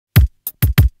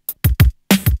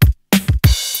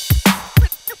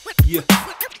Yeah.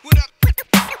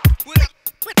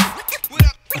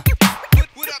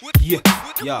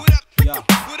 Yeah.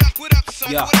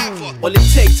 All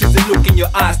it takes is a look in your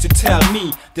eyes to tell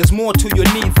me there's more to your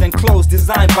needs than clothes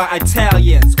designed by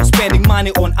Italians or spending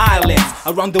money on islands.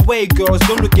 Around the way, girls,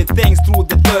 don't look at things through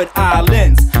the third eye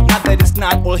lens. Not that it's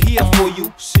not all here for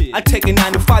you. I take a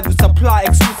 9 to 5 to supply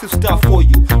exclusive stuff for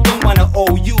you. Don't wanna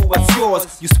owe you what's yours.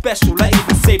 You special, I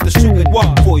even save the sugar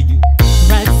walk for you.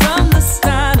 Right from the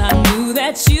start, I knew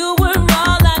that you were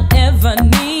all I ever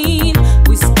need.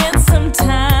 We spent some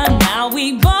time, now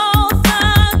we both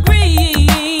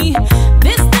agree.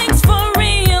 This thing's for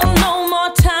real, no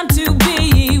more time to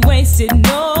be wasted.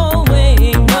 No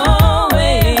way, no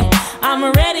way.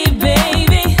 I'm ready,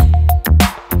 baby.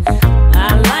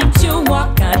 I like your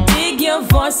walk, I dig your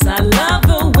voice, I love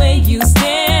the way you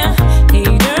stare.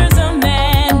 Haters are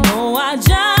mad, no, I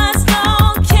just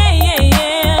don't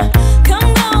care.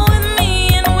 Come go with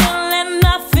me and we'll let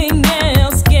nothing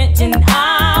else get in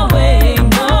our way.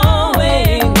 No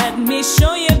way, let me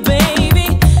show you,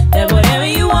 baby, that whatever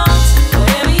you want,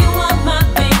 my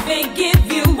baby,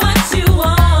 give you what you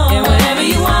want. And whatever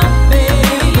you want,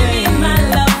 baby, give me my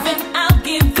love and I'll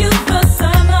give you the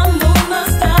sun, the moon, the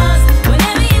stars.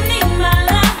 Whenever you need my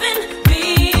loving, be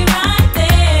right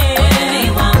there. Whatever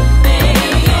you want, baby,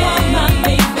 you want my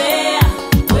baby,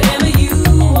 whatever you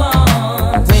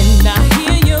want. When I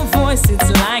hear your voice, it's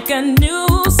like a new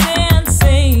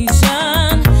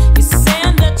sensation. You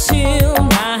send a chill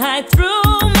right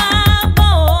through my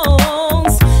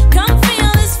bones. Come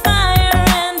feel this fire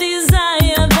and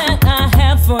desire that I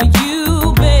have for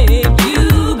you, babe.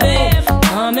 You, babe,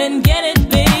 come and get it,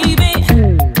 baby.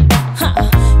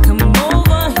 Come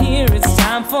over here, it's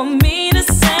time for me to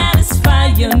satisfy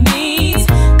your needs.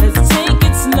 Let's take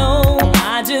it slow,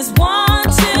 I just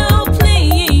want to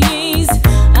please.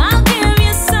 I'll give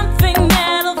you something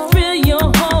that'll thrill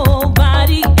your whole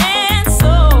body and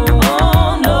soul.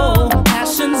 Oh no,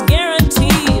 passion's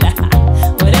guaranteed.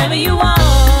 Whatever you want,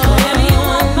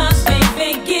 my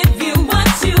baby, give you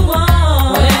what you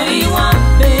want. Whatever you want,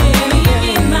 baby, give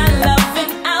me my love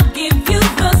and I'll give you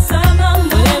the sun, the moon,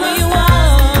 whatever you want.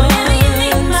 Whenever you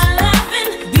need my loving,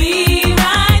 be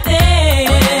right there.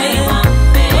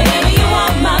 Whatever you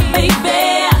want, my baby,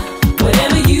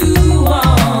 whatever you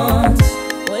want.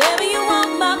 Whatever you want,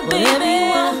 my baby,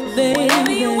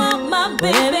 whatever you want, my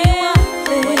baby,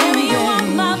 whatever you want,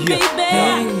 my baby.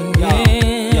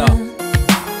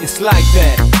 It's like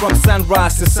that, from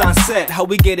sunrise to sunset. How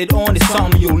we get it on is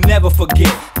something you'll never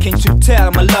forget. Can't you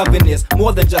tell my loving is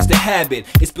more than just a habit?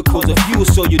 It's because of you,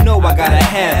 so you know I gotta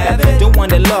have it. Don't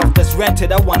want a love that's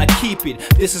rented, I wanna keep it.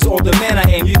 This is all the man I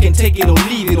am, you can take it or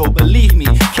leave it. Or believe me,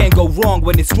 can't go wrong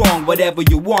when it's wrong. Whatever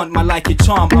you want, my like your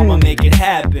charm, I'ma make it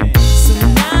happen. So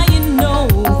now you know